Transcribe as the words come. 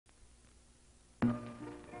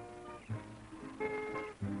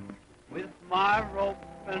my rope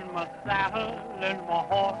and my saddle and my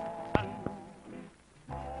horse.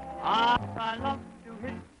 I love to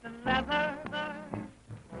hit the leather.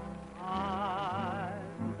 I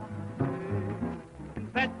can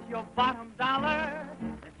bet your bottom dollar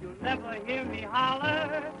that you'll never hear me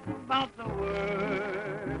holler about the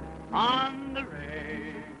word on the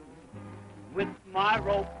range. With my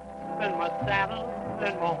rope and my saddle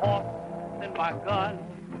and my horse and my gun,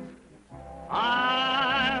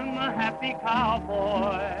 I'm a happy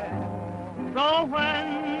cowboy. So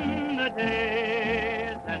when the day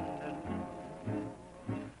is ended,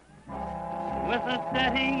 with a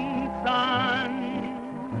setting sun,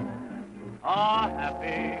 a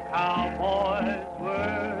happy cowboy's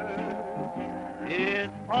word is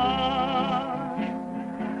fun.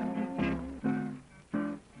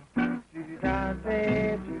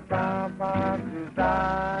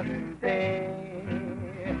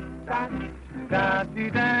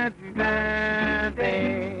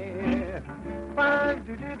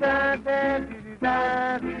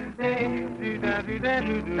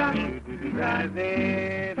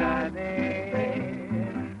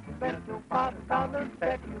 Bet your $5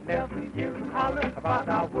 that you never hear him holler about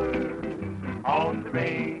our word on the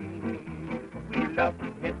range. We love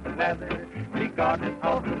to hit the leather, regardless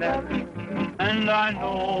of the leather. And I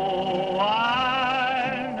know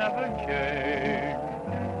I'll never change.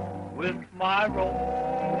 With my rope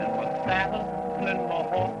and my saddle and my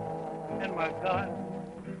horse and my gun,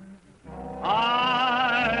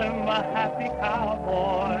 I'm a happy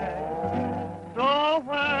cowboy. So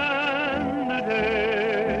when the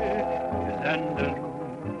day is ended,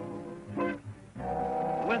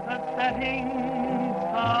 with a setting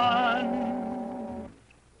sun,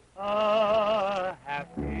 a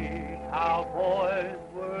happy cowboy's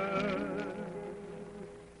word.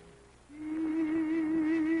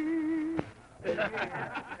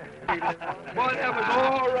 Boy, that was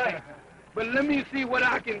all right. But let me see what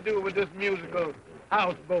I can do with this musical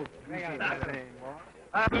houseboat.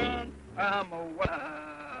 I'm a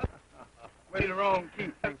wait, the wrong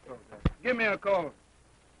key. Give me a call.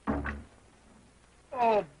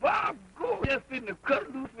 Oh, Bob, go just in the cut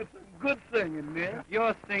loose with some good singing, man.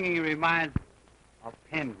 Your singing reminds me of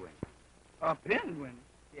penguin. A penguin?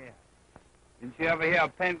 Yeah. Didn't you ever hear a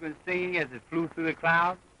penguin singing as it flew through the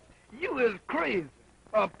clouds? You is crazy.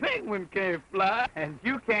 A penguin can't fly. And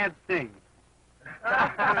you can't sing.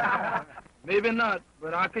 Maybe not,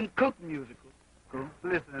 but I can cook musicals. Cool.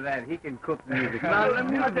 Listen to that. He can cook music. Now, let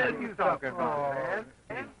me tell you something, man.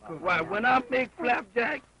 Why, when I make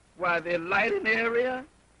flapjack, why, they light an area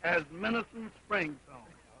as Minnesota Spring song.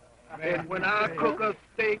 And when I cook a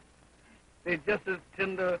steak, they're just as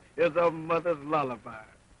tender as a mother's lullaby.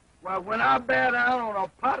 Why, when I bear down on a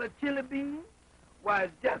pot of chili beans, why,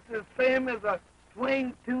 it's just the same as a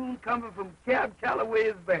swing tune coming from Cab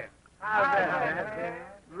Calloway's band. How's that, man?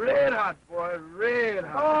 Red hot, boy, red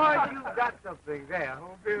hot. Oh, you've got something there.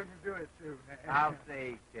 I'll be able to do it, too, man. I'll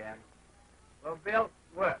say, Ken. Well, Bill,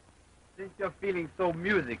 what? Since you're feeling so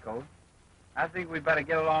musical, I think we better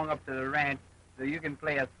get along up to the ranch so you can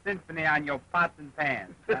play a symphony on your pots and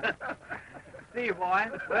pans. Huh? See you, boy.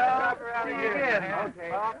 Well, see you again.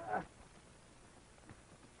 Okay.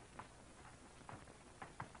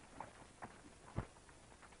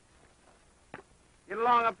 Get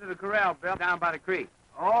along up to the corral, Bill, down by the creek.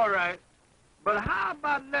 All right. But how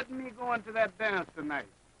about letting me go into that dance tonight?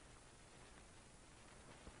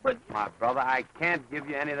 But, My brother, I can't give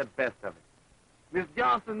you any of the best of it. Miss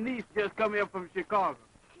Johnson's niece just come here from Chicago.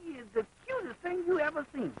 She is the cutest thing you ever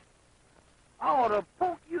seen. I ought to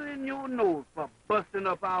poke you in your nose for busting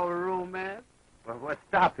up our romance. Well, what's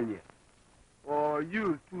stopping you? Or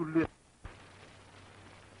you too little.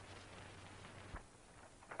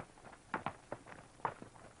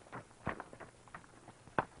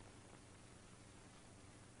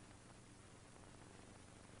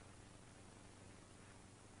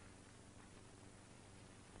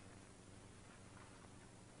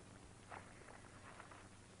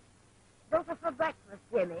 Those are for breakfast,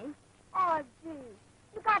 Jimmy. Oh, gee.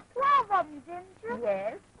 You got 12 of them, didn't you?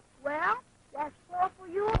 Yes. Well, that's 4 for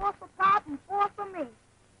you, 4 for Pop, and 4 for me.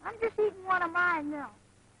 I'm just eating one of mine now.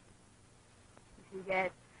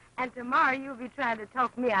 Yes. And tomorrow you'll be trying to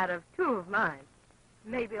talk me out of 2 of mine.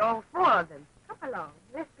 Maybe all 4 of them. Come along.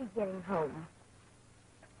 Let's be getting home.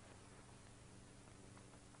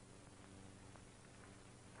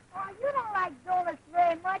 Oh, you don't like donuts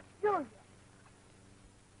very much, do you?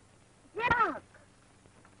 Get out.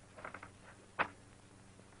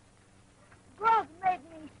 Girls make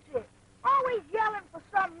me sick. Always yelling for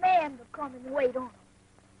some man to come and wait on them.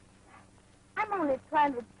 I'm I'm only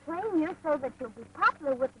trying to train you so that you'll be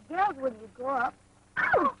popular with the girls when you grow up.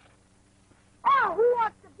 Ouch! Oh, who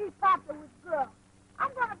wants to be popular with girls?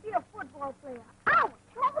 I'm going to be a football player. Ouch!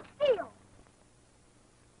 Hold still.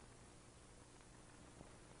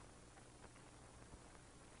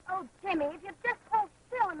 Oh, Jimmy, if you just hold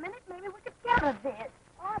still a minute, maybe we could get out of this.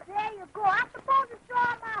 Oh, there you go. I suppose it's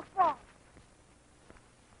all my fault.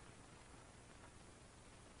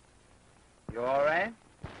 You all right?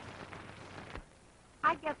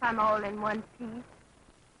 I guess I'm all in one piece.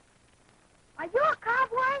 Are you a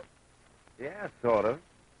cowboy? Yeah, sort of.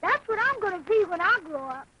 That's what I'm going to be when I grow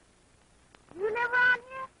up. You live around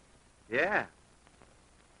here? Yeah.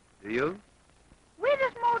 Do you? We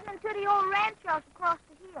just moved into the old ranch house across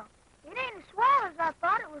the hill. It ain't as swell as I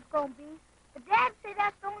thought it was going to be. But Dad said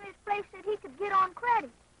that's the only place that he could get on credit.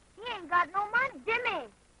 He ain't got no money. Jimmy!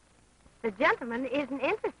 The gentleman isn't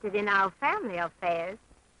interested in our family affairs.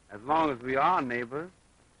 As long as we are neighbors,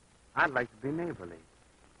 I'd like to be neighborly.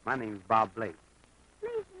 My name's Bob Blake.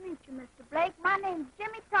 Pleased to meet you, Mr. Blake. My name's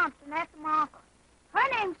Jimmy Thompson, after my uncle.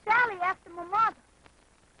 Her name's Sally, after my mother.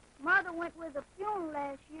 Mother went with a funeral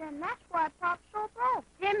last year, and that's why I talked so broke.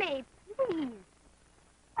 Jimmy, please.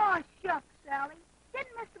 Oh, shucks, Sally.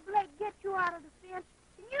 Didn't Mr. Blake get you out of the fence?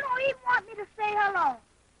 And you don't even want me to say hello.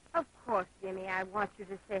 Of course, Jimmy, I want you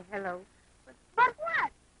to say hello. But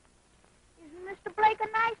what? Isn't Mr. Blake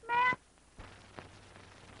a nice man?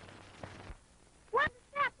 What's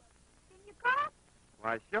the supper? Can you come?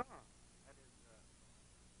 Why, sure.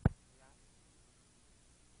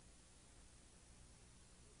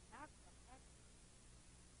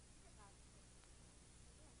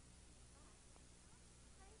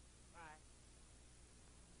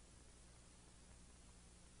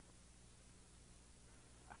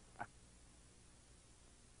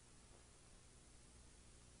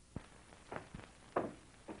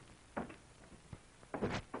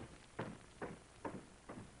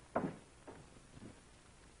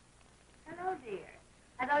 Hello, dear.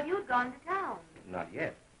 I thought you'd gone to town. Not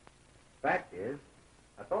yet. Fact is,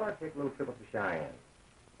 I thought I'd take a little trip up to Cheyenne.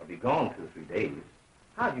 I'll be gone 2 or 3 days.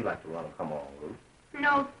 How'd you like to run and come along, Ruth?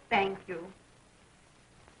 No, thank you.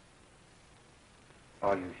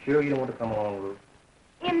 Are you sure you don't want to come along, Ruth?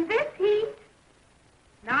 In this heat?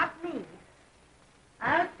 Not me.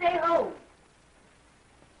 I'll stay home.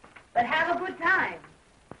 But have a good time.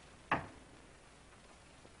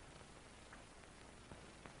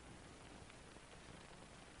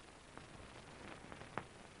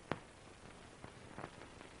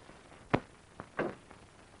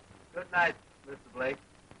 Good night, Mr. Blake.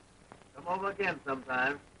 Come over again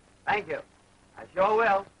sometime. Thank you. I sure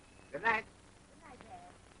will. Good night.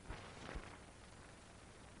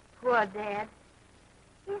 Poor Dad.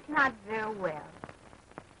 He's not very well.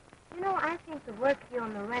 You know, I think the work here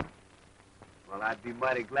on the ranch... Well, I'd be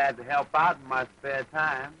mighty glad to help out in my spare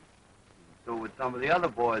time. So would some of the other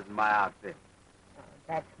boys in my outfit. Oh,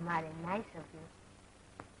 that's mighty nice of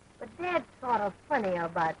you. But Dad's sort of funny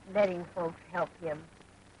about letting folks help him.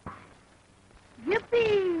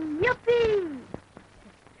 Yippee! Yippee!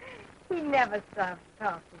 He never stops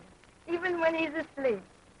talking, even when he's asleep.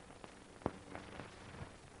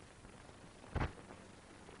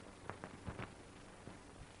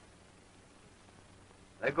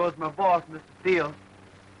 There goes my boss, Mr. Steele.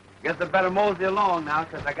 Guess I better mosey along now,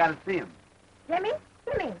 'cause I gotta see him. Jimmy,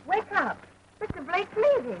 wake up. Mr. Blake's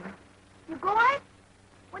leaving. You going?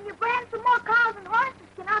 When you brand some more cows and horses,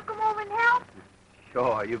 can I come over and help?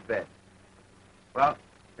 Sure, you bet. Well,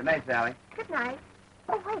 good night, Sally. Good night.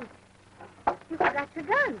 Oh, wait. You forgot your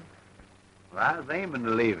gun. Well, I was aiming to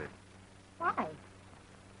leave it, Why?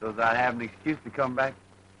 so that I'd have an excuse to come back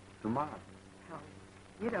tomorrow. Oh,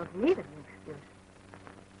 you don't need an excuse.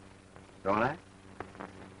 Don't I?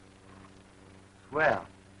 Swell.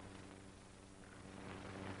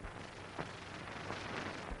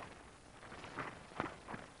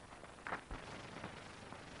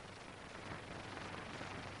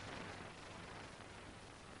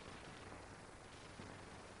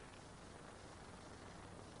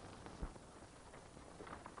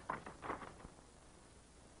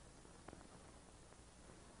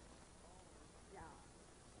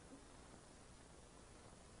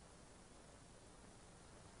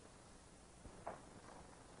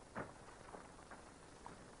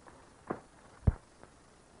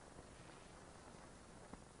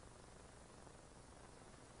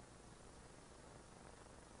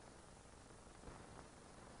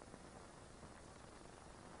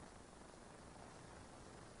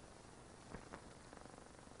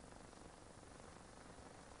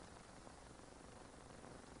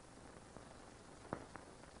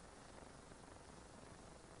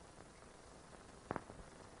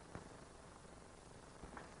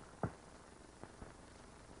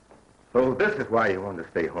 So this is why you want to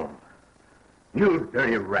stay home. You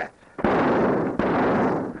dirty rats.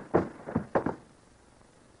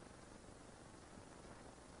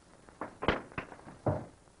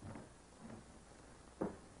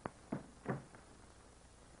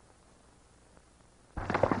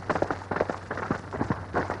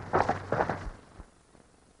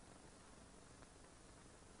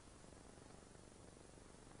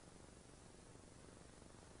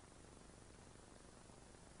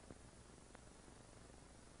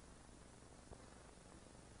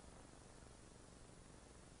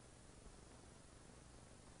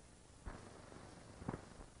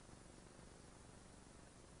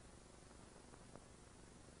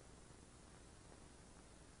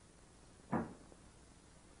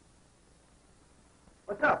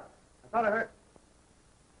 What's up? I thought I heard...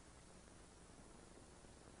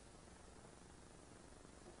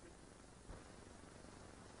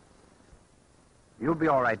 You'll be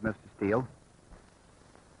all right, Mr. Steele.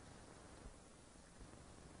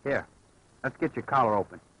 Here, let's get your collar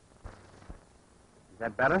open. Is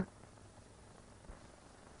that better?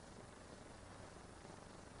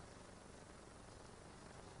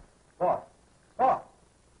 Boss. Boss.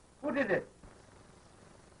 Who did it?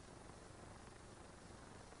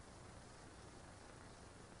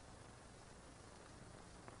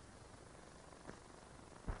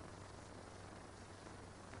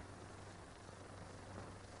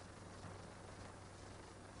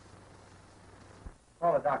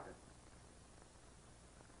 Call the doctor.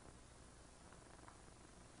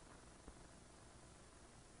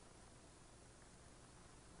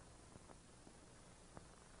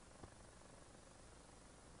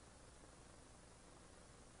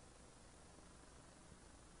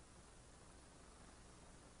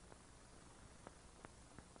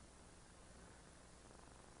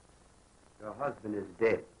 Your husband is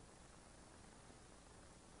dead.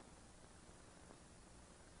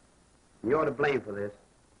 You're to blame for this.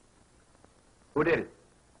 Who did it?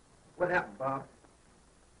 What happened, Bob?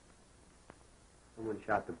 Someone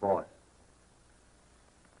shot the boss.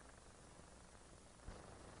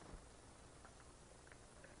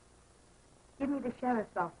 Give me the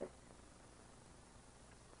sheriff's office.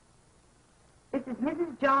 This is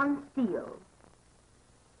Mrs. John Steele.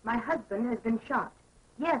 My husband has been shot.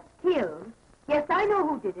 Yes, killed. Yes, I know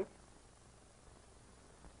who did it.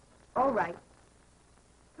 All right.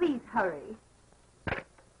 Please hurry.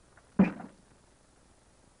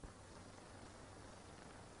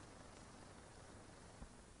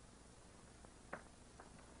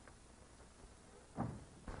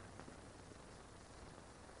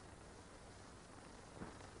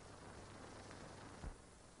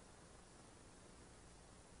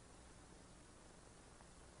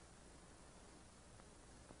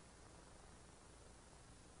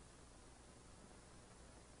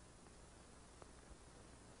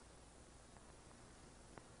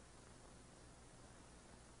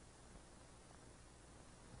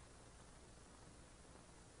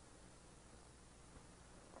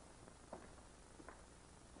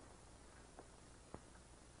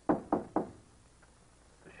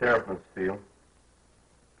 Sheriff, Miss Steele.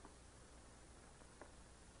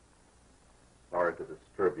 Sorry to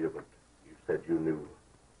disturb you, but you said you knew.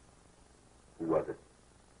 Who was it?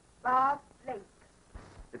 Bob Blake.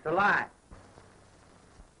 It's a lie.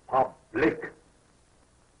 Bob Blake.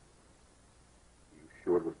 You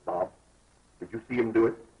sure it was Bob? Did you see him do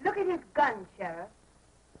it? Look at his gun, Sheriff.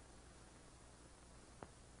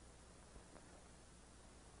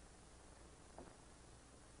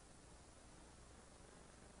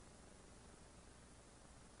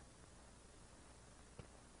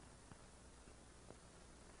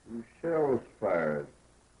 Two shells fired.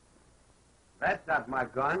 That's not my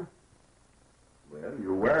gun. Well,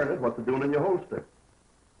 you're wearing it. What's it doing in your holster?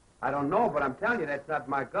 I don't know, but I'm telling you that's not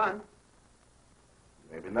my gun.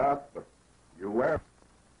 Maybe not, but you're wearing it.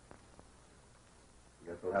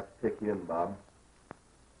 Guess I'll have to take you in, Bob.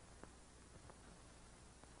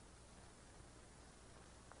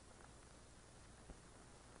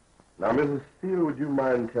 Now, Mrs. Steele, would you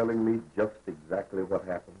mind telling me just exactly what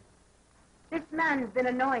happened? This man's been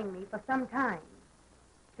annoying me for some time.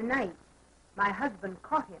 Tonight, my husband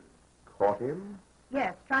caught him. Caught him?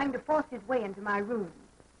 Yes, trying to force his way into my room.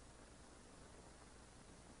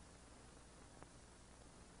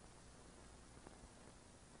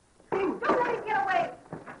 Don't let him get away!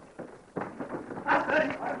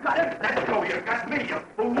 I've got him. Let go. You got me, you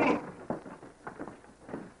fool.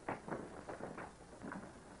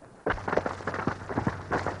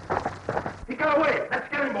 He got away. Let's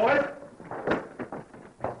get him, boys.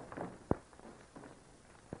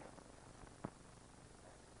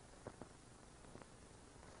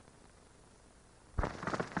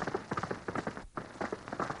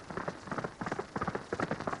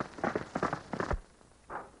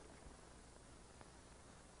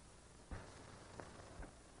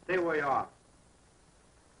 Stay where you are.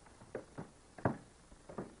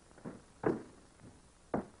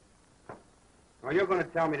 Well, you're going to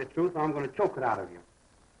tell me the truth, or I'm going to choke it out of you.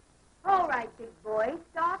 All right, big boy,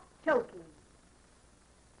 stop choking.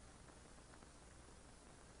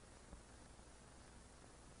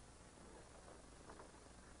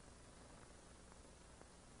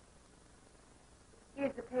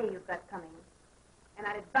 Here's the pay you've got coming. And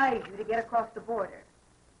I'd advise you to get across the border.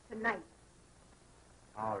 Tonight.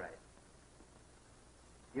 All right.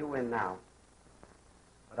 You win now.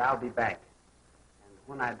 But I'll be back. And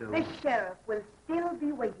when I do... The sheriff will still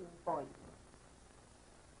be waiting for you.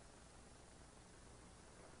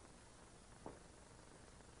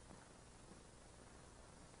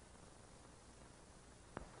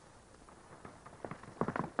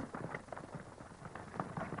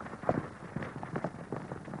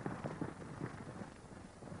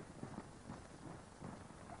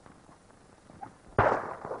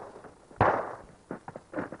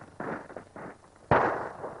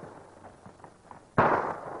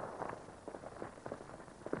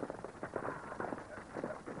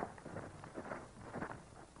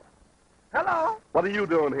 Hello. What are you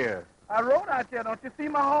doing here? I rode out here. Don't you see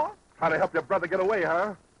my horse? Trying to help your brother get away,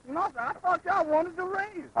 huh? No, sir. I thought y'all wanted to race.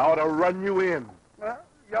 I ought to run you in. Well,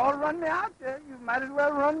 y'all run me out there. You might as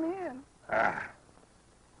well run me in.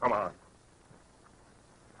 Come on.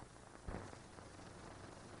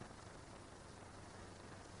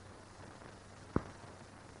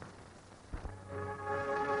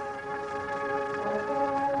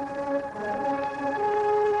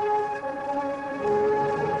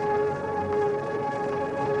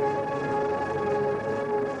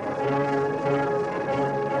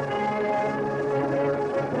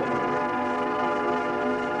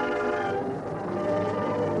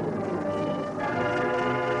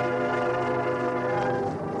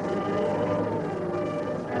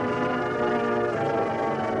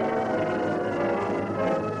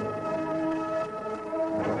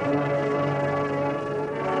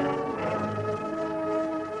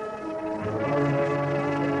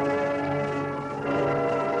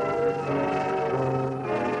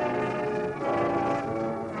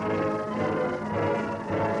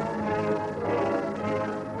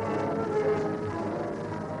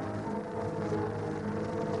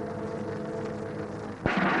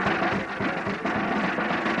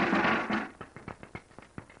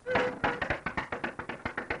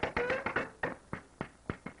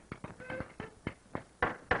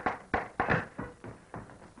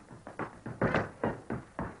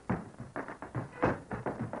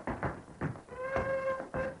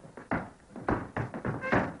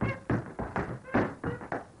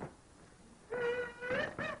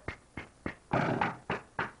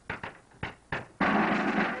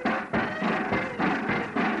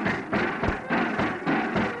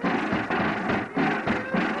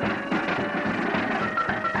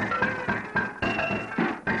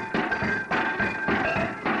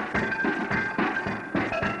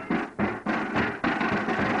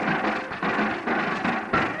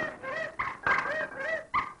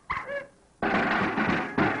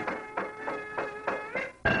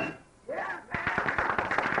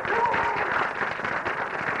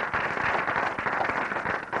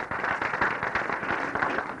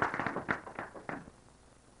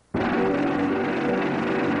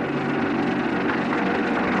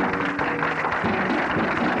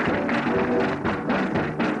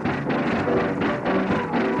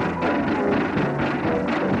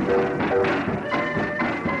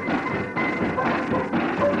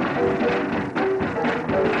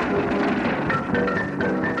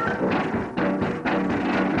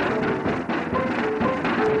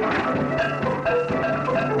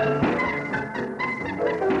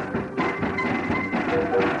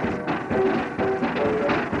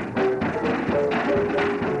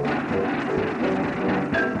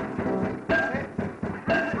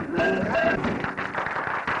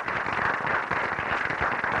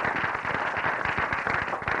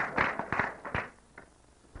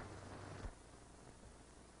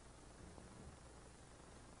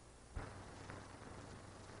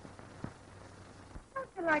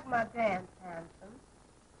 Like my dance, handsome.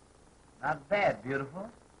 Not bad, beautiful.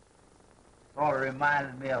 Sort of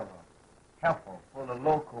reminded me of a heifer full of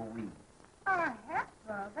local weed. A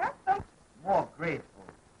heifer? That's so... More graceful.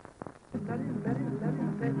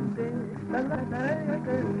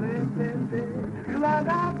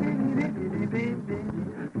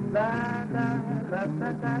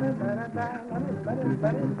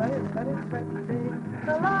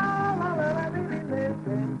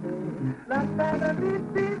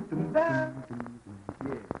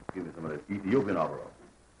 Give me some of that Ethiopian opera.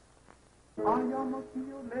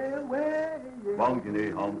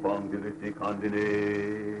 Bongini, hum bongini, tikandini.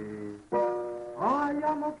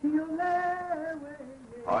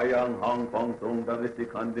 Ayang hang pong tung davisi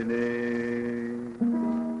kandini.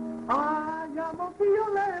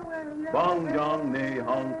 Bong jong ni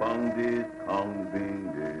hang pong dis kang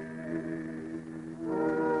bindi.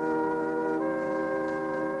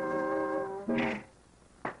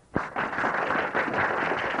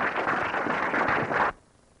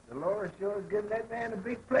 Dolores sure is giving that man a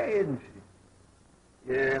big play, isn't she?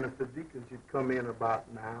 Yeah, and if the deacon should come in about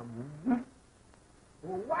now.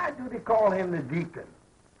 Well, why do they call him the deacon?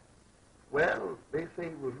 Well, they say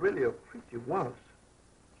he was really a preacher once.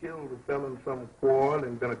 Killed a fellow in some quarrel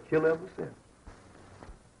and been a killer ever since.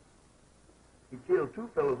 He killed 2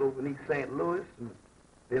 fellows over in East St. Louis and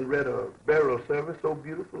then read a burial service so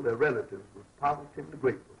beautiful their relatives was positively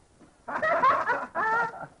grateful. You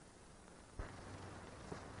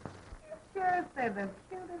sure say the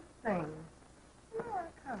cutest thing. You know,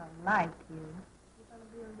 I kind of like you. You're going to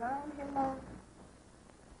be around here long.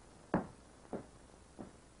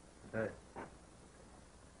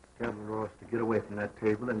 Tell Dolores to get away from that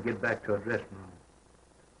table and get back to her dressing room.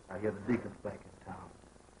 I hear the deacon's back in town.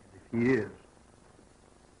 And if he is...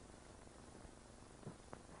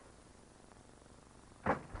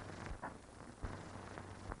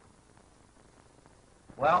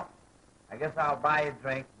 Well, I guess I'll buy you a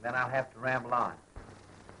drink, then I'll have to ramble on.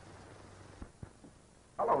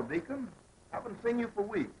 Hello, Deacon. Haven't seen you for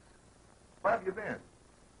weeks. Where have you been?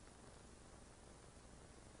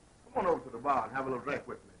 Come on over to the bar and have a little drink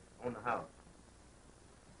with me on the house.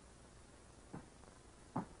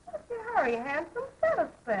 What's your hurry, handsome? Set a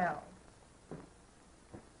spell.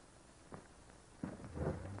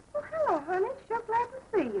 Oh, hello, honey. Sure glad to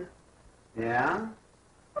see you. Yeah?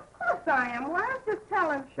 Of course I am. Well, I was just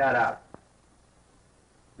telling... Shut up.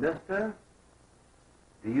 Mister,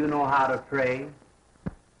 do you know how to pray?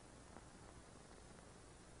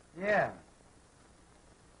 Yeah.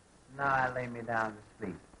 Now I lay me down to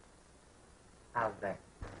sleep. How's that?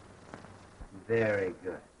 Very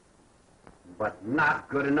good. But not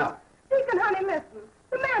good enough. Deacon, honey, listen.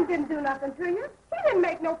 The man didn't do nothing to you. He didn't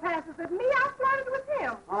make no passes at me. I flirted with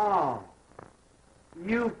him. Oh.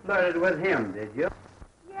 You flirted with him, did you?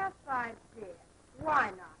 Yes, I did.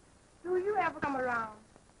 Why not? Do you ever come around?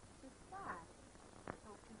 Besides,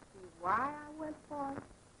 don't you see why I went for him?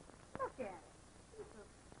 Look at it. He's a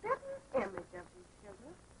spitting image of you,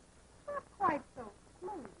 sugar. Not quite so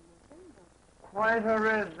smooth looking, but... Quite a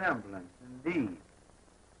resemblance, indeed.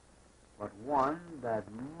 But one that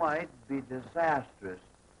might be disastrous.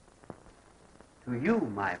 To you,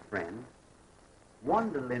 my friend,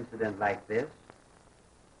 one little incident like this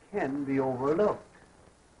can be overlooked.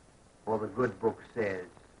 For the good book says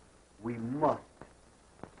we must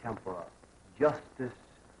temper justice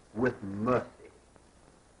with mercy.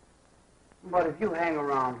 But if you hang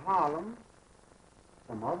around Harlem,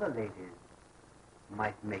 some other ladies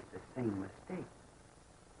might make the same mistake.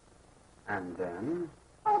 And then...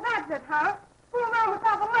 Oh, that's it, huh? Fool around with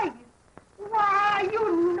other ladies. Why,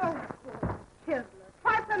 you know, Chisler,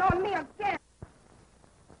 trifling on me again.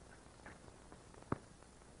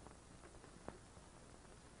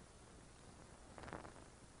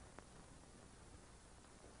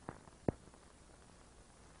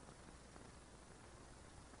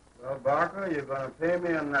 Well, Barker, you going to pay me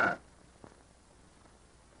or not?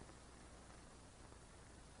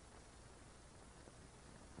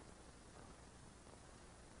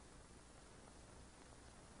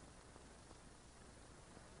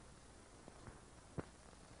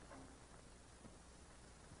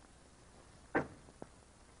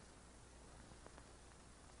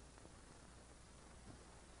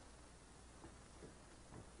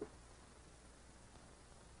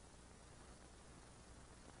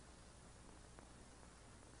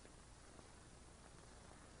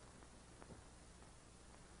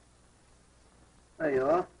 There you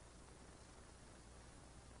are.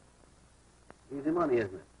 Easy money,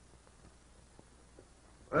 isn't it?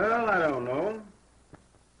 Well, I don't know.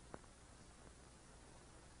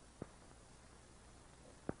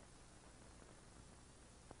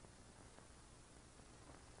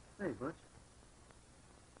 Say, Butch,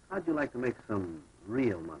 how'd you like to make some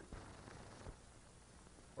real money?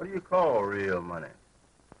 What do you call real money?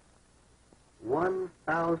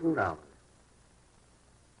 $1,000.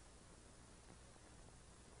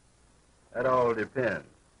 That all depends.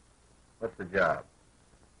 What's the job?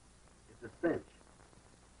 It's a cinch.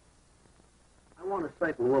 I want a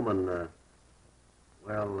certain woman,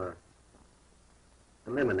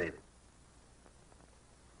 eliminated.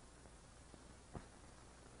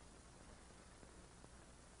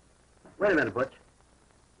 Wait a minute, Butch.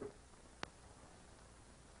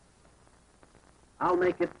 I'll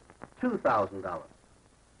make it $2,000.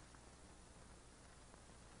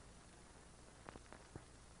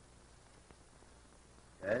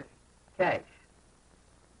 Cash? Cash.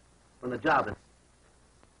 When the job is...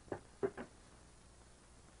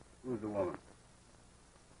 Who's the woman?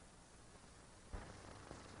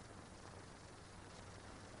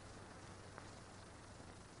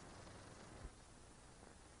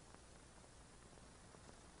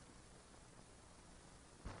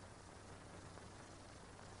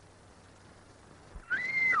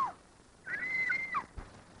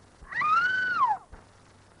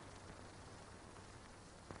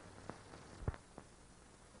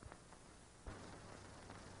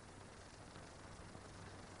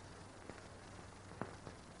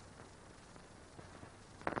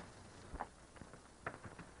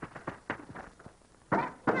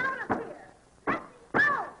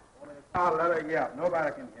 I'll let her yell.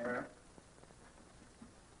 Nobody can hear her.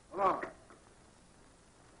 Come on.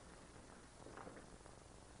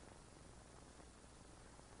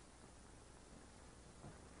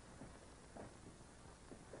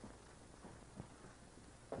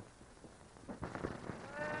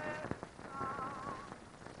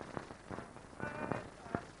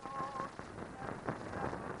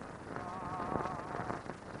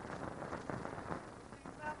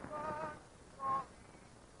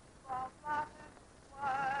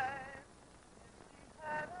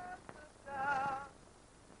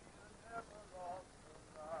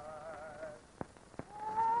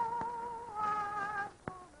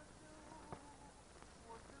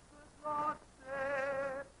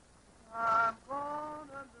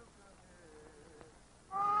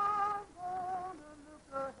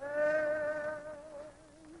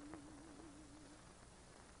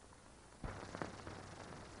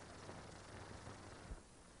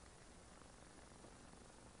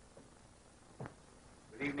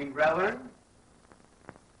 Good evening, brethren.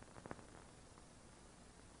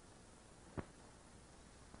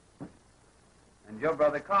 And your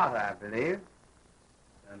brother Carter, I believe.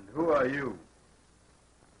 And who are you?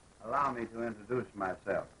 Allow me to introduce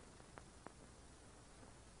myself.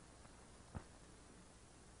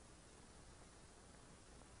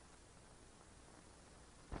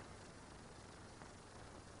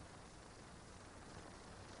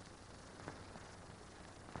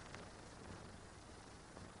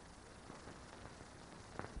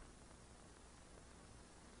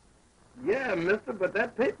 Yeah, mister, but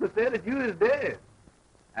that paper said that you is dead.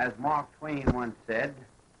 As Mark Twain once said,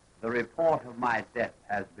 the report of my death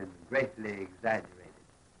has been greatly exaggerated.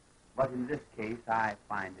 But in this case, I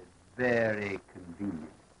find it very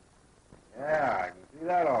convenient. Yeah, I can see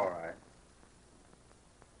that all right.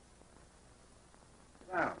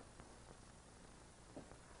 Sit down.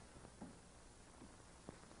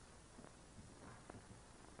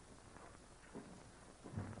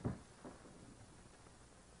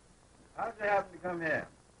 How'd you happen to come here?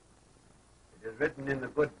 It is written in the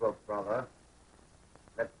good book, brother,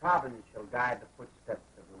 that Providence shall guide the footsteps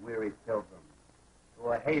of the weary pilgrim to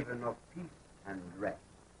a haven of peace and rest.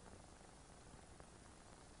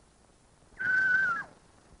 I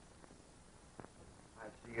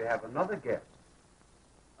see you have another guest,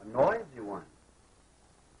 a noisy one.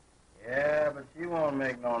 Yeah, but she won't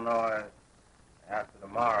make no noise after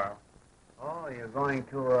tomorrow. Oh, you're going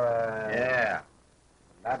to, Yeah.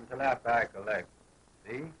 Not until after I collect.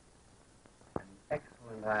 See? An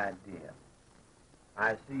excellent idea.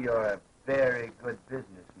 I see you're a very good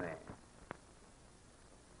businessman.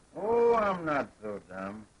 Oh, I'm not so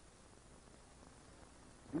dumb.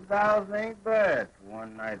 2,000 ain't bad for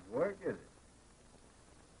one night's work, is it?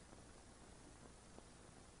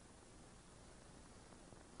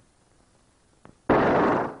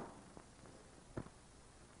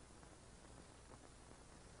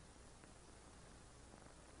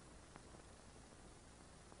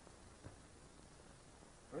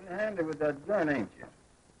 Pretty handy with that gun, ain't you?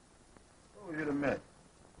 What was you to miss?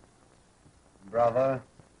 Brother,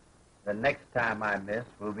 the next time I miss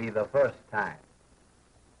will be the first time.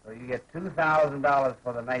 So you get $2,000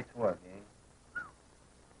 for the night's work, eh?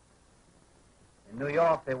 In New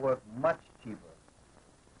York, they work much cheaper.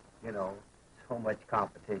 You know, so much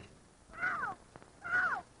competition. Ow!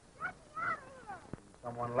 Ow! Get me out of here!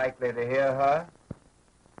 Someone likely to hear her?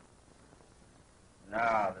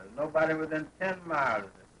 No, there's nobody within 10 miles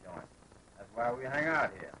of this joint. That's why we hang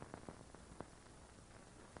out here.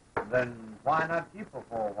 Then why not keep her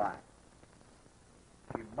for a while?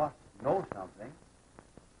 She must know something.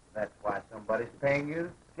 That's why somebody's paying you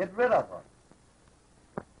to get rid of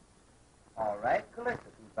her. All right, collect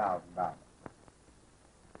the $2,000.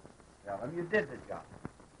 Tell him you did the job.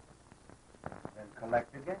 Then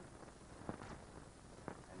collect again.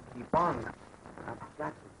 And keep on. I've got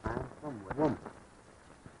to find some woman.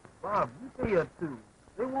 Bob, you stay here, too.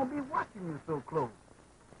 They won't be watching you so close.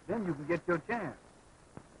 Then you can get your chance.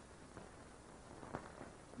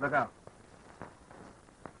 Look out.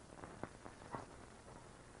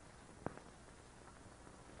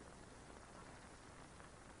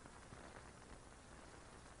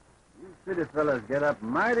 You city fellas get up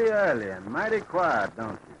mighty early and mighty quiet,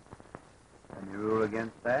 don't you? And you rule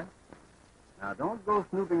against that? Now, don't go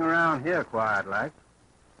snooping around here quiet like.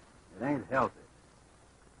 It ain't healthy.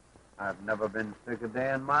 I've never been sick a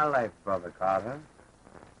day in my life, Brother Carter.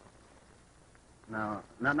 Now,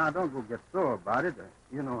 don't go get sore about it.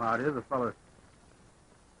 You know how it is, a fellow.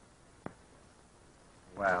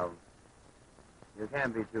 Well, you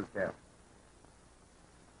can't be too careful.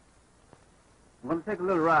 I'm going to take a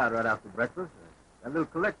little ride right after breakfast. Got a little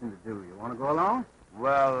collecting to do. You want to go along?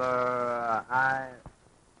 Well,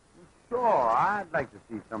 Sure, I'd like to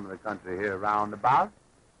see some of the country here round about.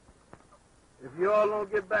 If you all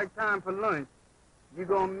don't get back time for lunch, you're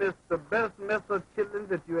going to miss the best mess of chitlins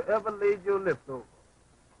that you ever laid your lips over.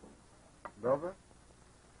 Brother,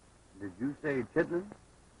 did you say chitlin?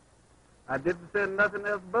 I didn't say nothing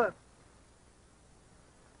else but.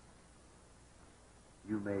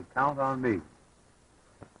 You may count on me.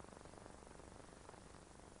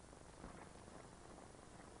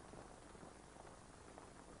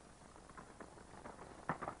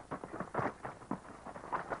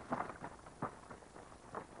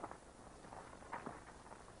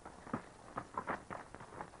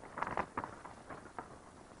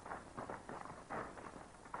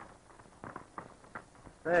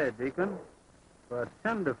 Say, Deacon, for a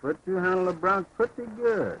tenderfoot, you handle the bronc pretty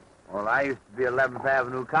good. Well, I used to be 11th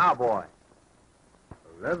Avenue cowboy.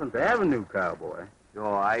 11th Avenue cowboy?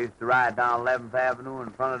 Sure, I used to ride down 11th Avenue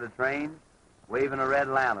in front of the train, waving a red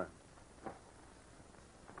lantern.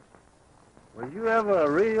 Was you ever a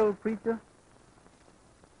real preacher?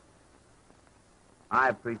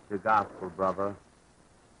 I preach the gospel, brother.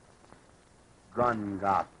 Gun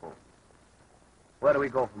gospel. Where do we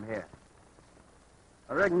go from here?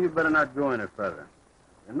 I reckon you better not go any further.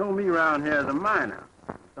 You know me around here as a miner.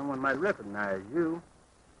 Someone might recognize you.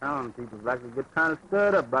 Town people likely get kind of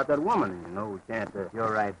stirred up about that woman, and you know we can't...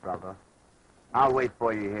 You're right, brother. I'll wait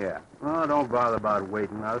for you here. Oh, don't bother about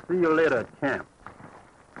waiting. I'll see you later at camp.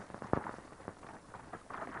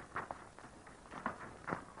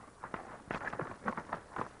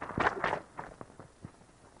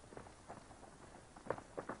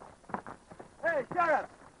 Hey, Sheriff!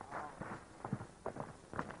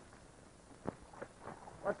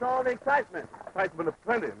 What's all the excitement? Excitement of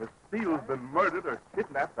plenty. Miss Steele's been murdered or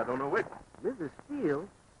kidnapped. I don't know which. Mrs. Steele?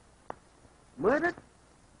 Murdered?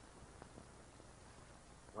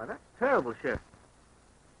 Why, that's terrible, Sheriff.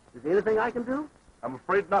 Is there anything I can do? I'm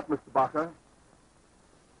afraid not, Mr. Barker.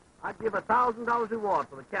 I'd give $1,000 reward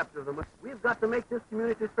for the capture of the murder. We've got to make this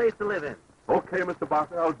community safe to live in. Okay, Mr.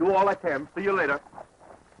 Barker. I'll do all I can. See you later.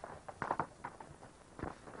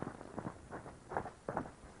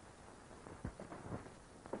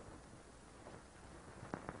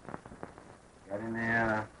 Got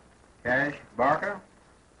any cash, Barker?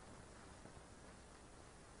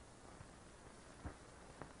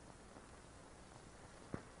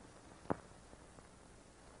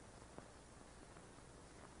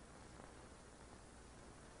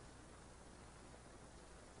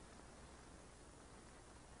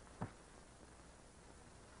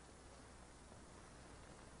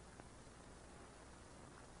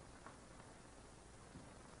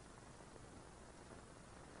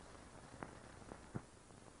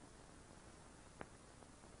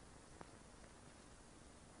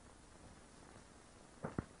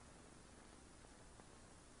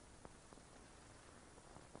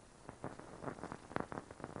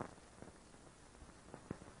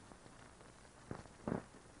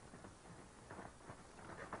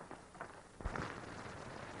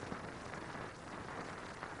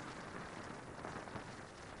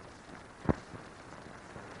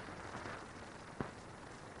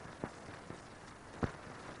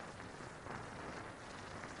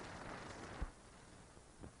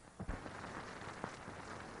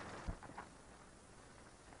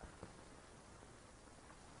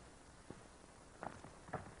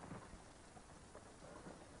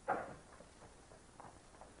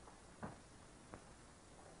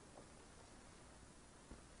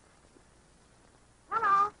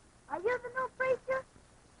 Hello. Are you the new preacher?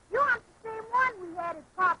 You aren't the same one we had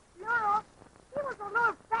at Pop's funeral. He was a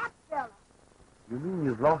little fat fella. You mean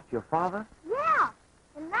you've lost your father? Yeah.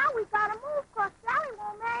 And now we gotta move 'cause Sally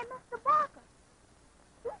won't marry Mr.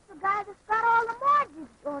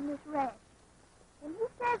 postage on this ranch. And he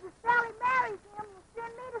says if Sally marries him, he'll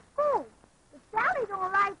send me to school. But Sally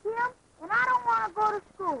don't like him, and I don't want to go to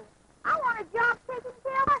school. I want a job taking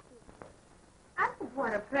care of horses. I don't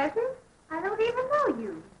want a present. I don't even know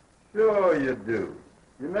you. Sure you do.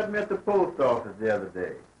 You met me at the post office the other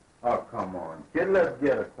day. Oh, come on, kid, let's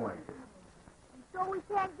get acquainted. And so we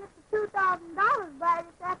can't get the $2,000 by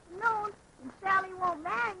this afternoon, and Sally won't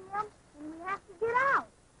marry him, and we have to get out.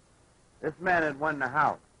 This man that went in the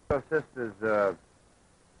house, your sister's,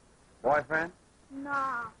 boyfriend?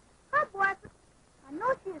 Nah, her boyfriend. I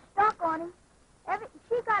know she was stuck on him.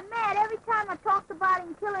 She got mad every time I talked about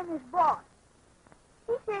him killing his boss.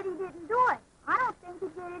 He said he didn't do it. I don't think he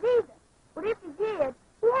did it either. But if he did,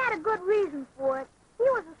 he had a good reason for it. He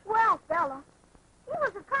was a swell fella. He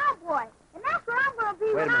was a cowboy, and that's what I'm going to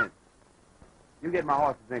be. Wait a minute. You get my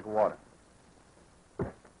horse a drink of water.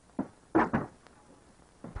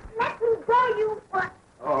 Let me go, you foot.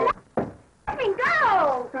 Oh, Let me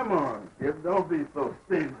go. come on, kid, don't be so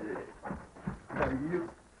stingy. You...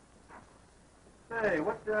 Say,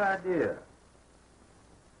 what's your idea?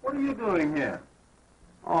 What are you doing here?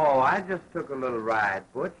 Oh, I just took a little ride,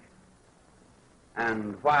 Butch.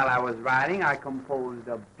 And while I was riding, I composed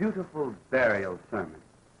a beautiful burial sermon.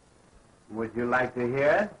 Would you like to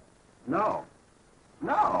hear it? No.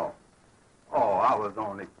 No. Oh, I was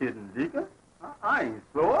only kidding, Deacon. I ain't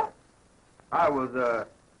sore. I was,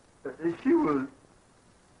 she was...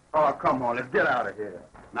 Oh, come on, let's get out of here.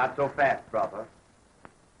 Not so fast, brother.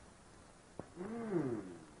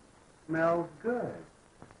 Smells good.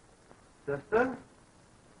 Sister,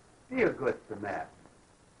 be a good Samaritan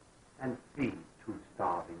and feed 2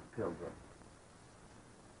 starving pilgrims.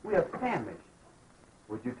 We are famished.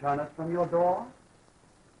 Would you turn us from your door?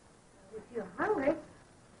 If you're hungry,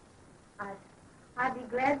 I'd be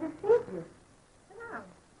glad to feed you. Sit down.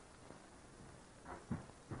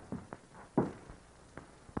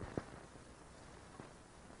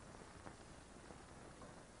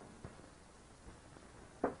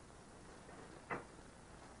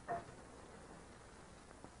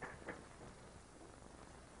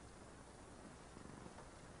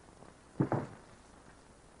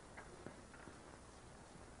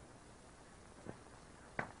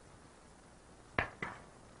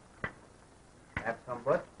 Have some,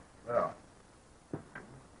 Butch? Well,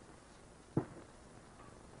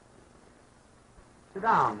 Sit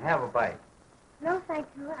down, have a bite. No, thank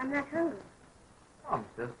you. I'm not hungry. Come,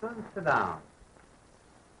 sister, sit down.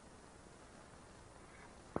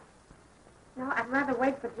 No, I'd rather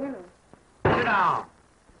wait for Jimmy. Sit down.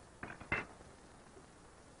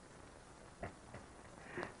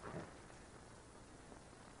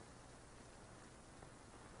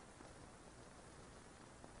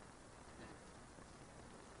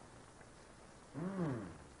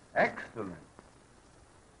 Excellent.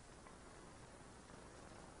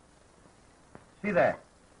 See that?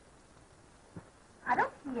 I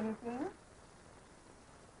don't see anything.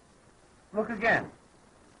 Look again.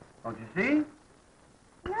 Don't you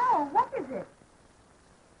see? No, what is it?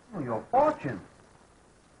 Oh, your fortune.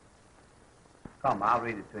 Come, I'll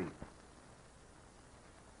read it to you.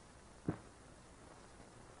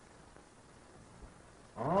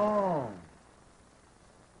 Oh.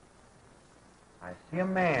 I see a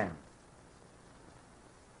man.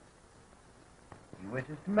 He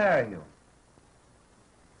wishes to marry you.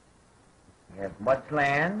 He has much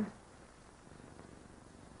land,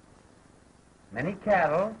 many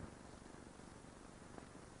cattle,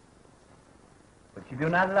 but you do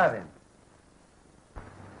not love him.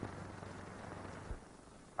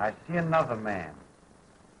 I see another man.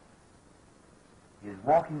 He is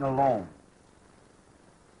walking alone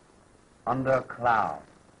under a cloud.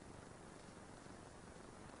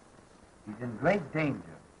 He's in great danger.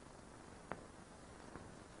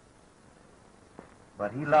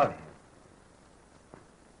 But he loves you.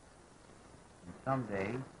 And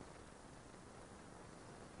someday,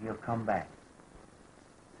 he'll come back.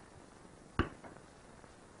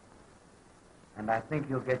 And I think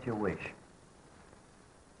you'll get your wish.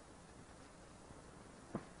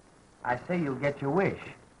 I say you'll get your wish.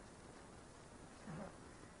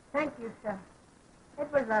 Thank you, sir.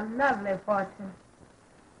 It was a lovely fortune.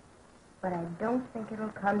 But I don't think it'll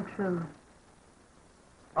come true.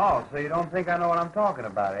 Oh, so you don't think I know what I'm talking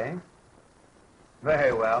about, eh?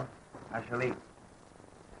 Very well. I shall eat.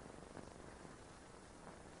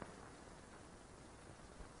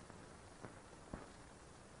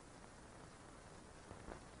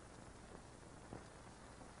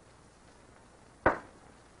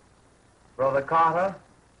 Brother Carter,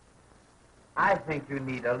 I think you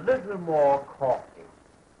need a little more coffee.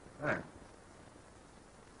 thanks.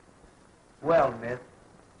 Well, miss,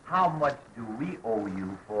 How much do we owe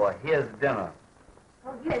you for his dinner?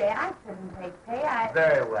 Oh, really, I couldn't take pay.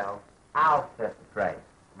 Very well. I'll set the price.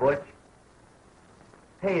 Butch,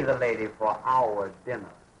 pay the lady for our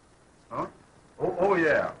dinner. Huh? Oh,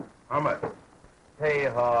 yeah. How much? Pay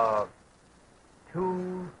her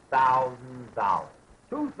 $2,000.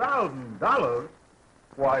 $2,000?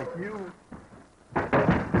 Why, you...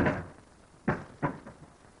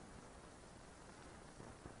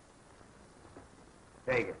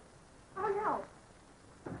 Take it. Oh,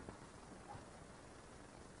 no.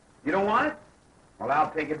 You don't want it? Well,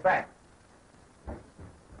 I'll take it back.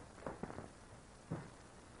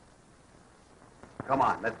 Come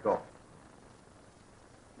on, let's go.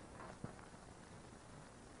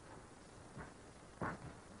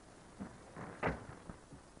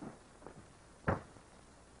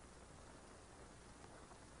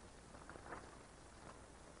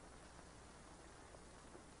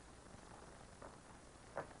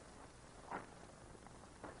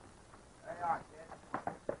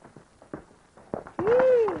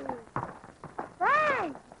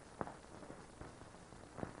 Thanks.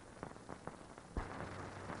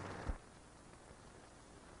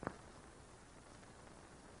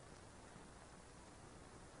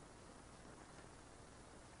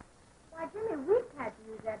 Why, Jimmy, we can't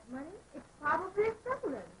use that money. It's probably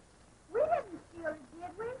stolen. We didn't steal it,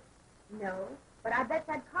 did we? No, but I bet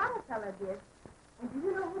that Carter fella did. And do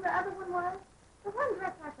you know who the other one was? The one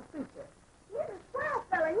dressed like a preacher. He's a swell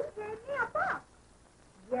fella. He gave me a buck.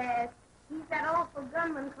 Yes, he's that awful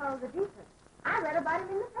gunman called the Deacon. I read about him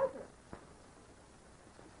in the paper.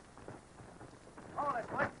 Hold it,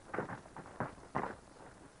 what?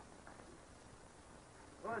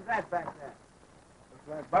 Who's that back there? Looks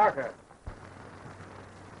like Barker.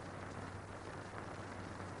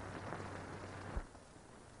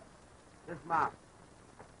 Dismount.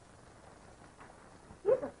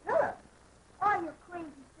 He's a killer. Oh, you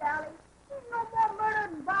crazy, Sally. He's no more murder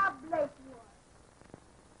than Bob Blake was.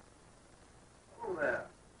 Oh, there.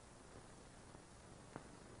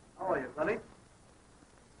 How are you, Sonny?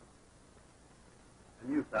 And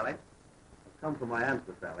you, Sally? I've come for my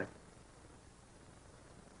answer, Sally.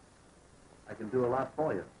 I can do a lot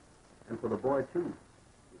for you. And for the boy, too,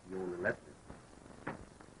 if you only let me.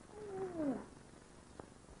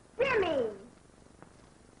 Jimmy!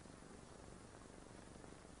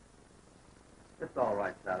 It's all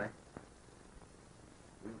right, Sally.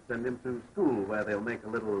 We'll send him to school where they'll make a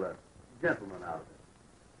little gentleman out of it.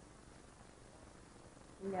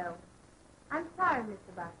 No. I'm sorry,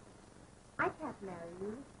 Mr. Barker. I can't marry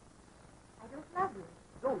you. I don't love you.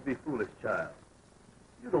 Don't be foolish, child.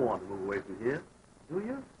 You don't want to move away from here, do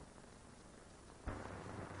you?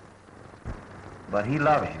 But he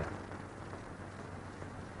loves you.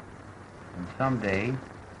 And someday,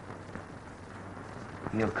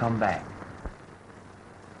 he'll come back.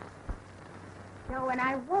 No, and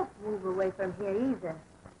I won't move away from here either.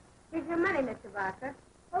 Here's your money, Mr. Barker.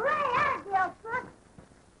 Hooray, Abigail, son!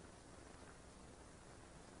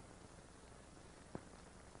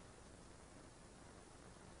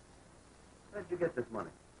 Where'd you get this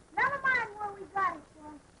money? Never mind where we got it,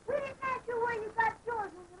 son. We didn't ask you where you got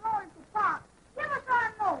yours when you loaned it to Pop. Give us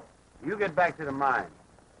our note. You get back to the mine.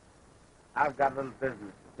 I've got a little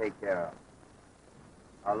business to take care of.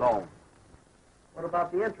 A loan. What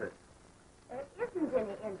about the interest? There isn't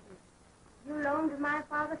any interest. You loaned my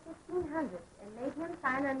father $1,500 and made him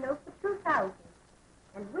sign a note for $2,000.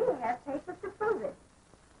 And we have papers to prove it.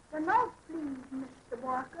 The note, please, Mr.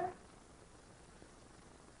 Walker.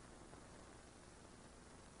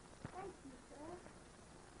 Thank you, sir.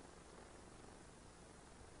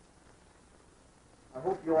 I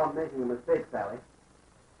hope you aren't making a mistake, Sally.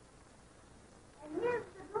 And here's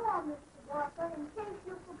the door, Mr. Walker, in case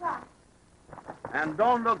you forgot. And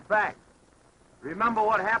don't look back. Remember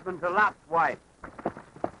what happened to Lot's wife.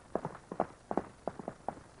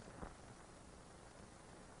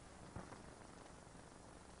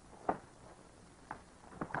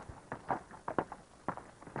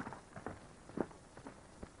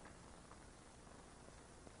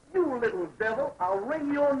 You little devil, I'll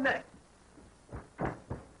wring your neck.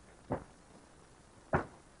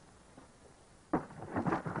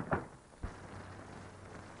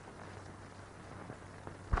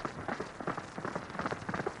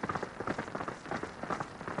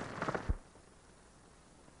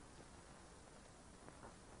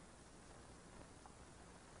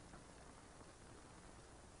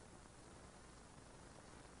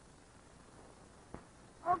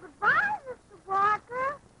 Oh, goodbye, Mr.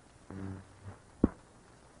 Walker.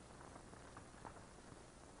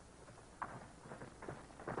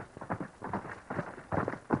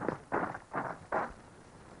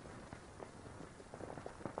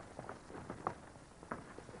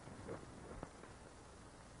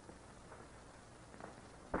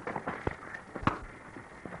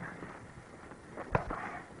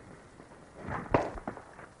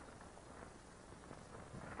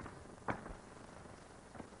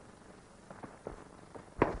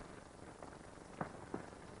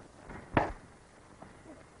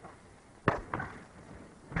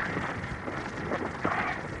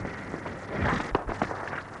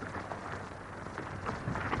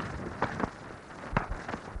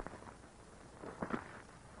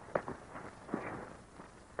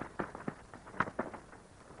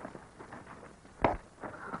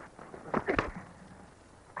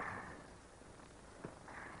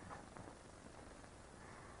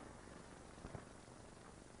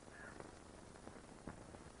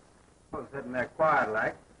 Sitting there quiet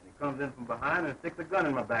like, and he comes in from behind and sticks a gun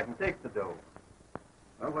in my back and takes the dough.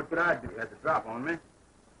 Well, what could I do? He had to drop on me.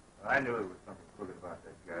 I knew there was something crooked about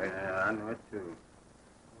that guy. Yeah, I knew it too.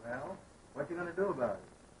 Well, what you gonna do about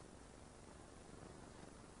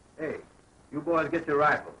it? Hey, you boys get your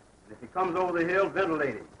rifles. And if he comes over the hill,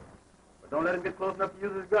 ventilate him. But don't let him get close enough to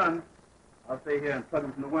use his gun. I'll stay here and plug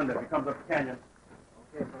him from the window if he comes up the canyon.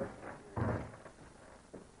 Okay, bud.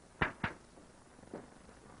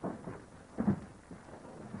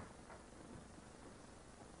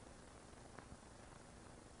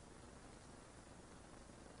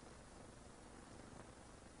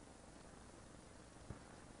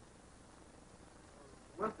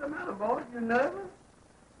 What's the matter, boys? You nervous?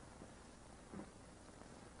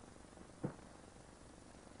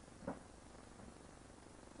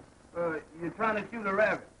 You're trying to shoot a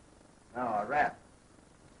rabbit. No, a rat.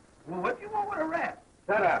 Well, what you want with a rat?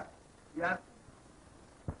 Shut up. Yes,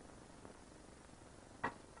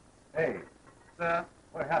 Hey, sir.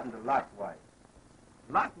 what happened to Lot's wife?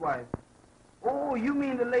 Lot's wife. Oh, you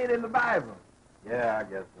mean the lady in the Bible? Yeah,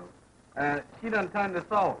 I guess so. She done turned to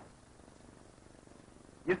salt.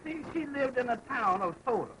 You see, she lived in a town of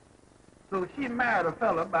soda. So she married a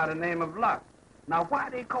fella by the name of Lot. Now, why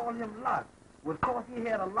they call him Lot was because he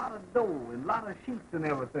had a lot of dough and a lot of sheep and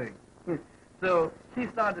everything. So she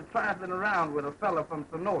started trifling around with a fella from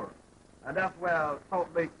Sonora. Now, that's where Salt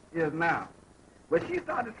Lake is now. But she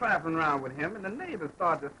started trifling around with him, and the neighbors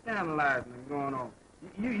started scandalizing and going on.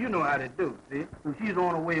 You know how they do, see? So she's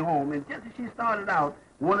on her way home, and just as she started out,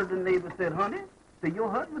 one of the neighbors said, honey, so your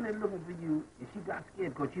husband is looking for you, and she got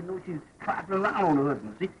scared because she knew she's trifling around on her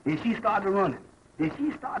husband, see? And she started running. And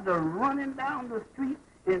she started running down the street,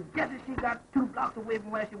 and just as she got 2 blocks away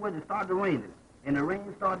from where she was, it started raining. And the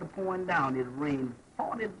rain started pouring down. It rained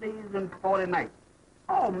 40 days and 40 nights.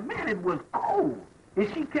 Oh, man, it was cold.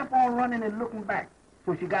 And she kept on running and looking back.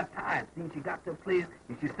 So she got tired. See, she got to a place,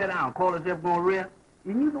 and she sat down, called herself going to rest.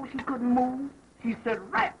 And you know she couldn't move. She sat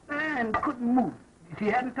right there and couldn't move. She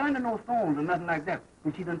hadn't turned to no stones or nothing like that,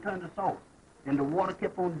 but she done turned to salt. And the water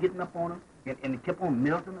kept on getting up on her, and it kept on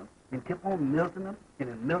melting her, and kept on melting her, and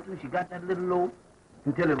it melted. She got that little low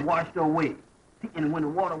until it washed her away. See, and when the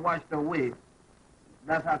water washed her away,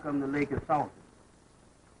 that's how come the lake is salty.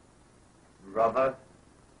 Brother,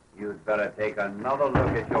 you'd better take another look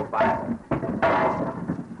at your Bible.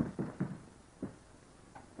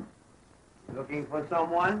 Looking for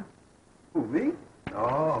someone? Who, me?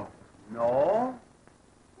 No. No?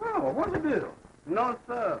 Oh, what's the deal? No,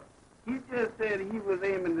 sir. He just said he was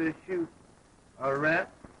aiming to shoot a rat.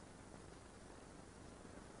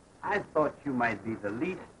 I thought you might be the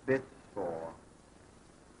least bit sore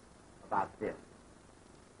about this.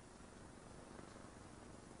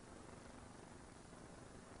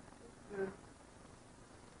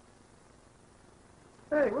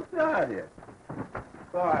 Hey, what's the idea?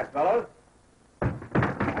 All right, fellas. I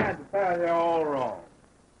had the pair here all wrong.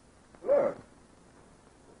 Look.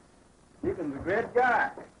 Deacon's a great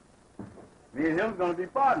guy. Me and him's going to be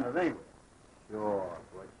partners, ain't we? Sure.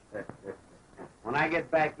 When I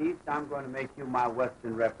get back east, I'm going to make you my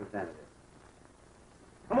Western representative.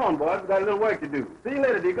 Come on, boys. We've got a little work to do. See you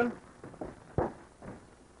later, Deacon.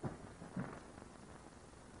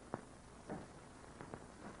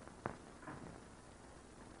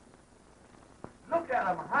 Look at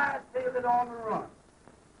them, high-tailed on the run.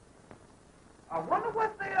 I wonder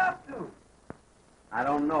what they up to. I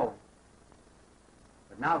don't know.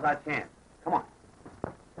 But now's our chance. Come on.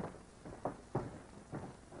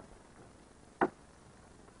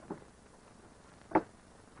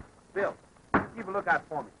 Bill, keep a lookout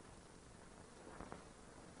for me.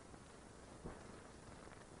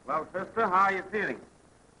 Well, sister, how are you feeling?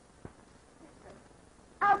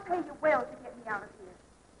 I'll pay you well to get me out of here.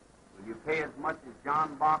 Will you pay as much as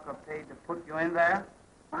John Barker paid to put you in there?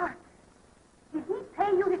 Barker, did he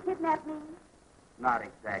pay you to kidnap me? Not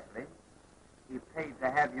exactly. He paid to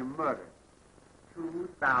have you murdered.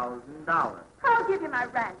 $2,000. I'll give you my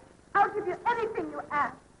ranch. I'll give you anything you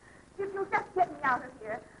ask. If you'll just get me out of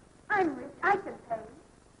here. I'm rich. I can pay.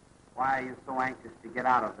 Why are you so anxious to get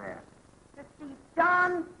out of there? To see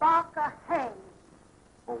John Barker hanged.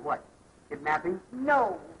 For what? Kidnapping?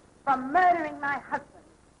 No, for murdering my husband.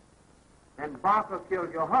 Then Barker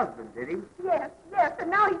killed your husband, did he? Yes, and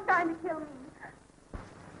now he's trying to kill me.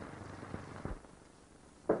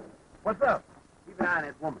 What's up? Keep an eye on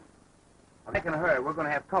that woman. I'm making a hurry. We're going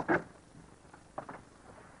to have company.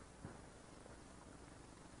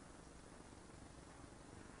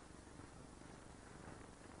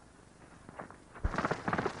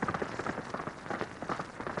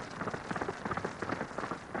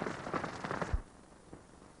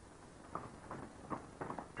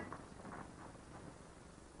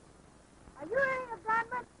 Are you really a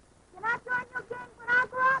gunman? Can I join your gang when I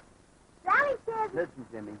grow up? Sally says... Listen,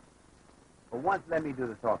 Jimmy. For once, let me do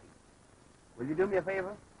the talking. Will you do me a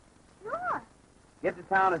favor? Sure. Get to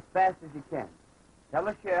town as fast as you can. Tell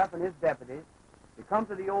the sheriff and his deputies to come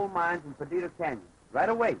to the old mines in Perdido Canyon right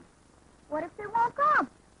away. What if they won't come?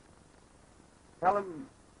 Tell them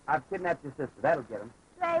I've kidnapped your sister. That'll get them.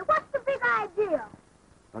 Say, what's the big idea?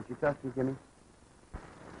 Don't you trust me, Jimmy?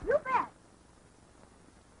 You bet.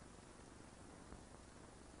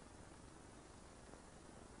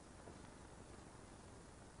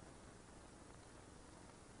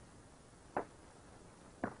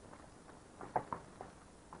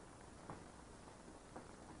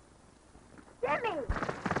 Jimmy!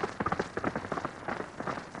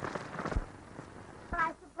 But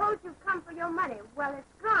I suppose you've come for your money. Well,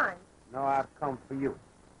 it's gone. No, I've come for you.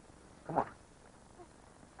 Come on.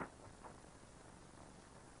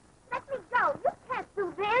 Let me go. You can't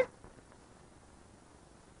do this.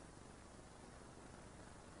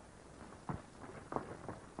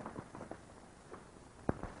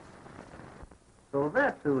 So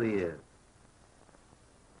that's who he is.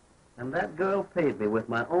 And that girl paid me with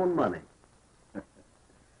my own money.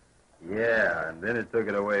 Yeah, and then it took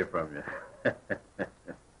it away from you.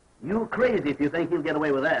 You crazy if you think he'll get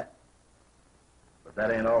away with that. But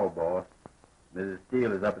that ain't all, boss. Mrs.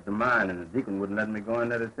 Steele is up at the mine, and the deacon wouldn't let me go in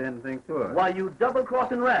there to say anything to her. Why, you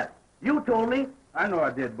double-crossing rat. You told me. I know I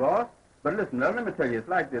did, boss. But listen, now, let me tell you, it's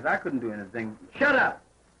like this. I couldn't do anything. Shut up.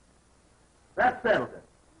 That settles it.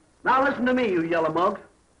 Now listen to me, you yellow mugs.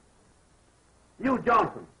 You,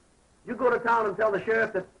 Johnson, you go to town and tell the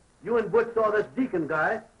sheriff that you and Butch saw this deacon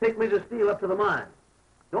guy take Mrs. Steele up to the mine.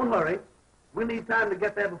 Don't hurry. We'll need time to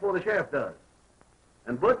get there before the sheriff does.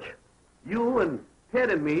 And Butch, you and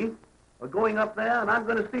Ted and me are going up there, and I'm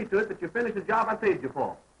going to see to it that you finish the job I paid you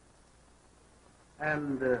for.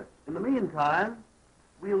 And in the meantime,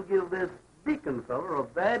 we'll give this deacon feller a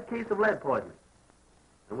bad case of lead poisoning.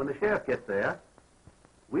 And when the sheriff gets there,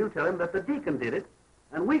 we'll tell him that the deacon did it,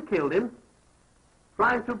 and we killed him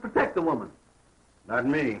trying to protect the woman. Not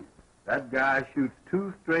me. That guy shoots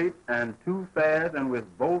too straight and too fast and with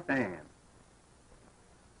both hands.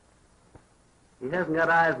 He hasn't got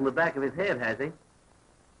eyes in the back of his head, has he?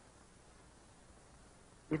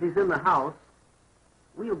 If he's in the house,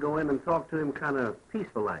 we'll go in and talk to him kind of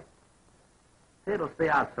peaceful-like. Ted'll stay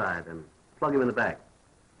outside and plug him in the back,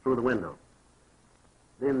 through the window.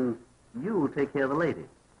 Then you take care of the lady.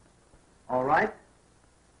 All right?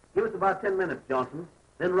 Give us about 10 minutes, Johnson.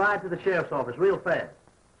 Then ride to the sheriff's office real fast,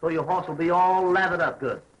 so your horse will be all lathered up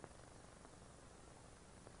good.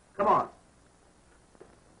 Come on.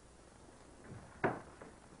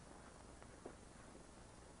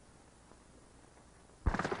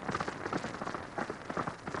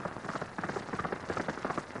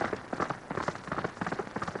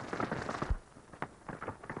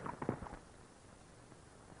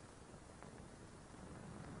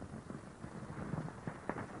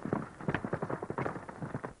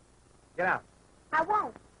 Get out. I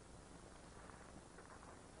won't.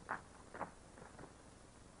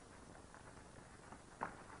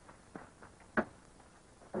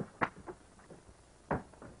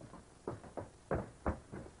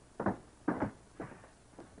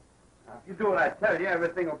 Now, if you do what I tell you,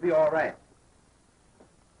 everything will be all right.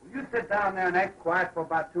 Will you sit down there and act quiet for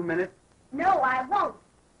about 2 minutes? No, I won't.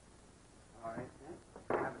 All right,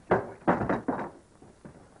 then. Have it your way.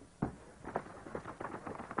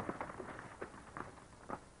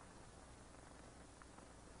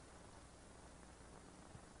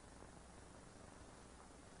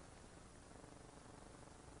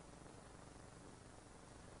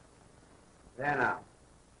 There now.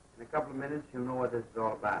 In a couple of minutes, you'll know what this is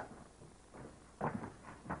all about.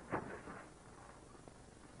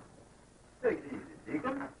 Take it easy,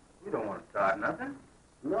 Deacon. We don't want to start nothing.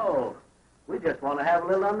 No, we just want to have a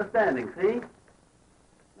little understanding, see?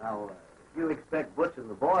 Now, if you expect Butch and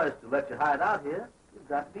the boys to let you hide out here, you've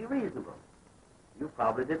got to be reasonable. You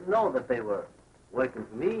probably didn't know that they were working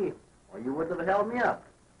for me, or you wouldn't have held me up.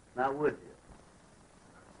 Now, would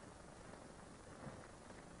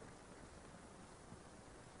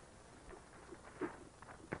you?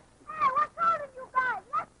 Hey, what's holding you guys?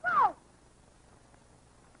 Let's go!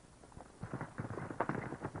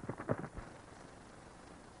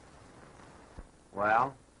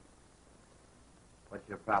 Well, what's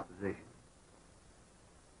your proposition?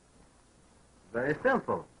 Very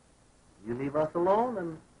simple. You leave us alone,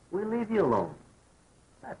 and we leave you alone.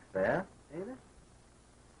 That's fair, ain't it?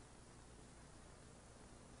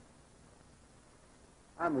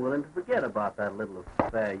 I'm willing to forget about that little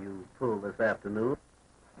affair you pulled this afternoon.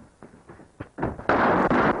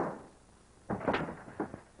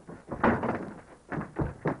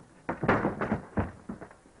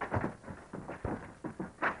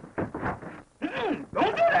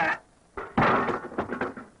 Don't do that.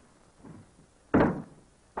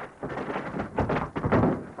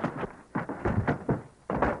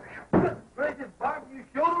 Gracious, Bob, you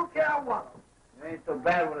sure don't care what. You ain't so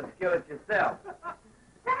bad with a skillet yourself.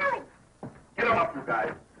 Sally! Get him up, you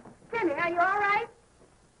guys. Jimmy, are you all right?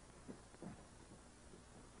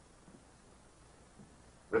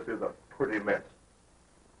 This is a pretty mess.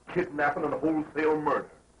 Kidnapping and wholesale murder.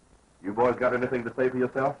 You boys got anything to say for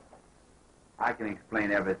yourself? I can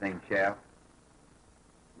explain everything, Sheriff.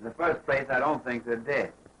 In the first place, I don't think they're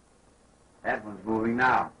dead. That one's moving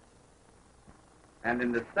now. And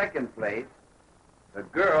in the second place, the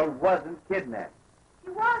girl wasn't kidnapped.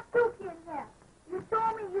 She was too kidnapped. You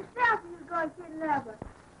told me yourself you was going to kidnap her.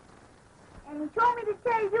 And he told me to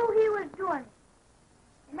tell you he was doing it.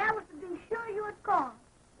 And that was to be sure you would call.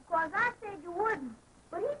 Because I said you wouldn't.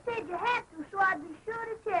 But he said you had to, so I'd be sure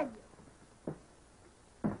to tell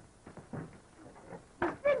you.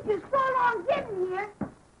 But since you're so long getting here,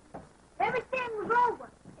 everything was over.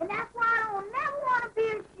 And that's why I don't never want to be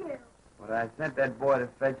a sheriff. Would I sent that boy to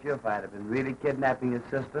fetch you if I'd have been really kidnapping his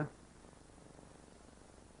sister?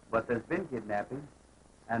 But there's been kidnapping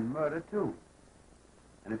and murder, too.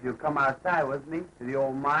 And if you'll come outside with me to the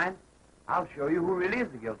old mine, I'll show you who really is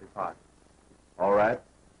the guilty party. All right.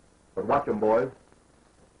 But watch them, boys.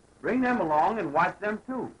 Bring them along and watch them,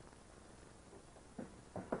 too.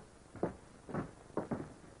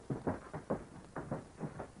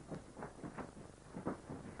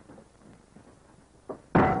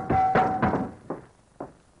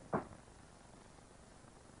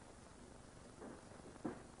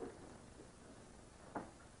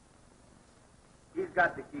 He's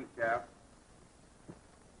got the key, Sheriff.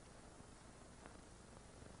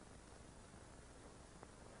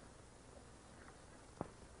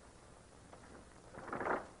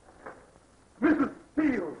 Mrs.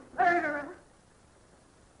 Steele! Murderer.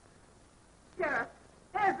 Sheriff,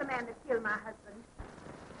 there's the man that killed my husband.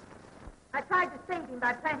 I tried to save him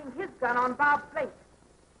by planting his gun on Bob's plate. To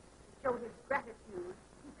show his gratitude,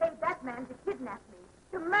 he paid that man to kidnap me,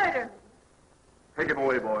 to murder me. Take him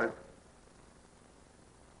away, boys.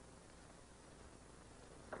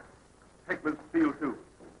 Take Miss Steele, too.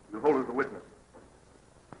 You hold her as a witness.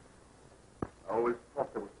 I always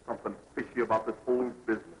thought there was something fishy about this whole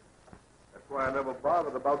business. That's why I never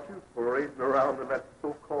bothered about you parading around in that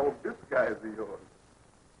so-called disguise of yours.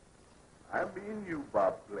 I mean you,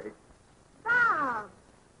 Bob Blake. Bob!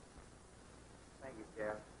 Thank you,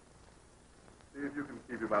 Sheriff. See if you can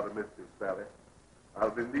keep him out of mischief, Sally.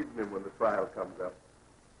 I'll be needing him when the trial comes up.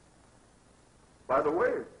 By the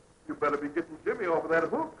way, you better be getting Jimmy off of that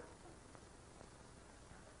hook.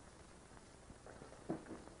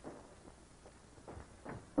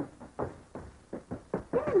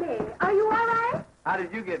 Jimmy, are you all right? How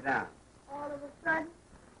did you get down? All of a sudden,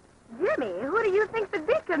 Jimmy, who do you think the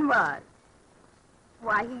deacon was?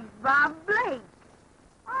 Why, he's Bob Blake.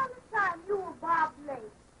 all the time you were Bob Blake,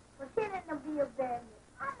 pretending to be a bandit.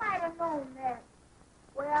 I might have known that.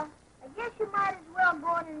 Well, I guess you might as well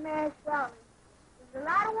go in and marry Sally. There's a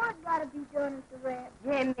lot of work got to be done at the ranch.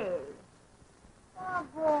 Jimmy. Oh,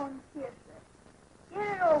 go and kiss her.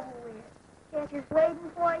 Get it over with. Can't just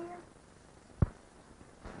waiting for you?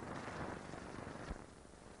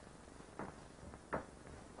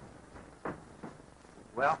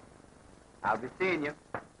 Well, I'll be seeing you.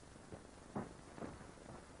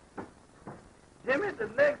 Jimmy, the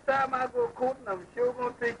next time I go courting, I'm sure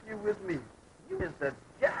going to take you with me. You is the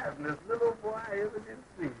jivingest little boy I ever did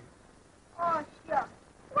see. Oh, shucks.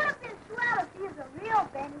 Would have been swell if he was a real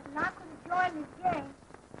bandit and I could have joined his gang.